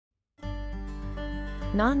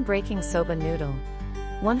Non-breaking soba noodle.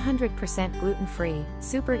 100% gluten-free,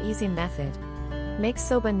 super easy method. Make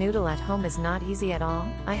soba noodle at home is not easy at all.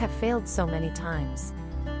 I have failed so many times.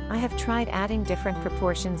 I have tried adding different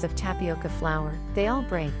proportions of tapioca flour, they all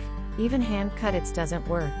break. Even hand cut it doesn't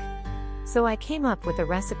work. So I came up with a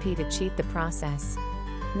recipe to cheat the process.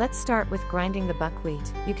 Let's start with grinding the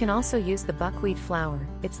buckwheat. You can also use the buckwheat flour,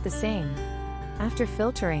 it's the same. After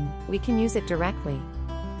filtering, we can use it directly.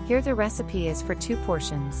 Here the recipe is for 2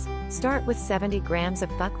 portions. Start with 70 grams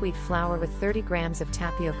of buckwheat flour with 30 grams of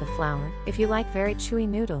tapioca flour. If you like very chewy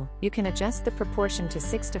noodle, you can adjust the proportion to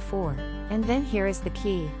 6:4. And then here is the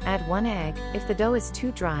key, add 1 egg. If the dough is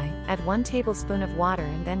too dry, add 1 tablespoon of water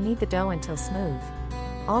and then knead the dough until smooth.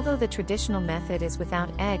 Although the traditional method is without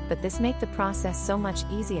egg, but this makes the process so much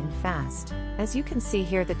easier and fast. As you can see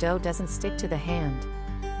here, the dough doesn't stick to the hand.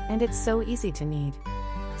 And it's so easy to knead.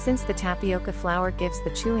 Since the tapioca flour gives the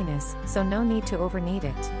chewiness, so no need to over-knead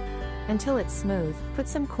it. Until it's smooth, put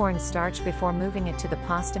some cornstarch before moving it to the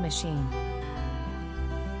pasta machine.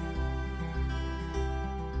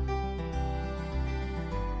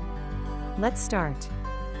 Let's start.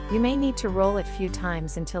 You may need to roll it few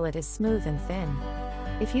times until it is smooth and thin.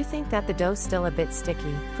 If you think that the dough still a bit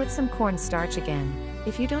sticky, put some cornstarch again.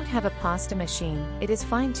 If you don't have a pasta machine, it is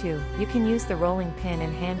fine too. You can use the rolling pin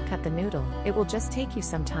and hand cut the noodle. It will just take you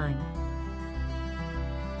some time.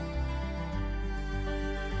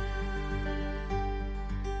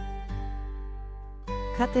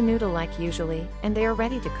 Cut the noodle like usually, and they are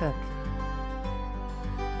ready to cook.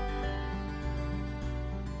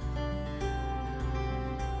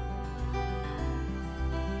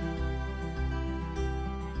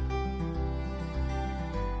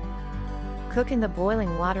 Cook in the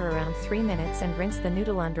boiling water around 3 minutes and rinse the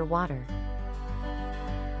noodle under water.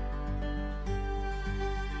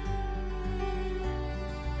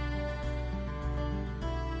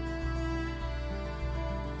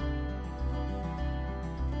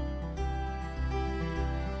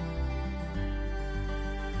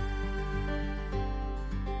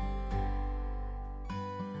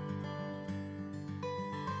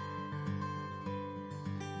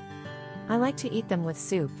 I like to eat them with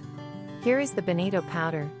soup. Here is the bonito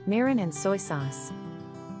powder, mirin and soy sauce.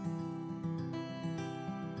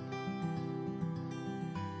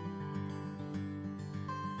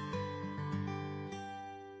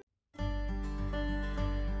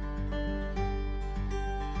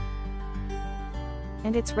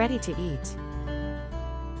 And it's ready to eat.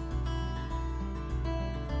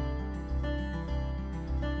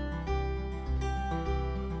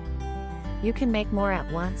 You can make more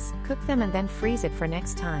at once, cook them and then freeze it for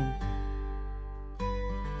next time.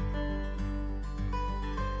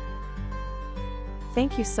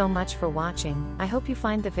 Thank you so much for watching. I hope you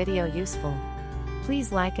find the video useful.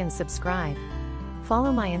 Please like and subscribe.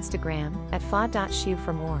 Follow my Instagram @fa.shu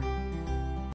for more.